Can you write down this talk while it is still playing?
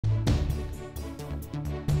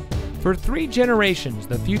For 3 generations,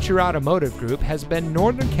 the Future Automotive Group has been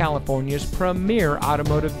Northern California's premier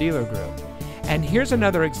automotive dealer group. And here's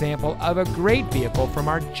another example of a great vehicle from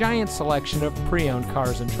our giant selection of pre-owned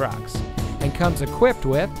cars and trucks, and comes equipped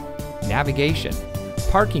with navigation,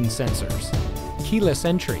 parking sensors, keyless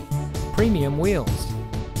entry, premium wheels,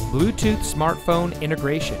 Bluetooth smartphone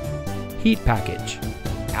integration, heat package,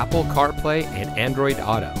 Apple CarPlay and Android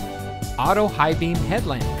Auto, auto high beam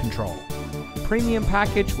headlamp control, premium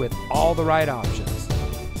package with all the right options,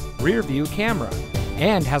 rear view camera,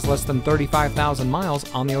 and has less than 35,000 miles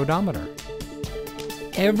on the odometer.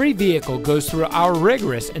 Every vehicle goes through our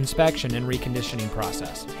rigorous inspection and reconditioning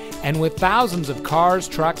process. And with thousands of cars,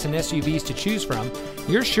 trucks, and SUVs to choose from,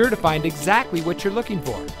 you're sure to find exactly what you're looking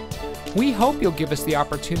for. We hope you'll give us the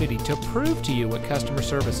opportunity to prove to you what customer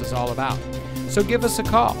service is all about. So give us a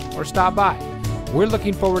call or stop by. We're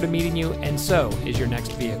looking forward to meeting you, and so is your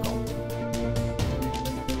next vehicle.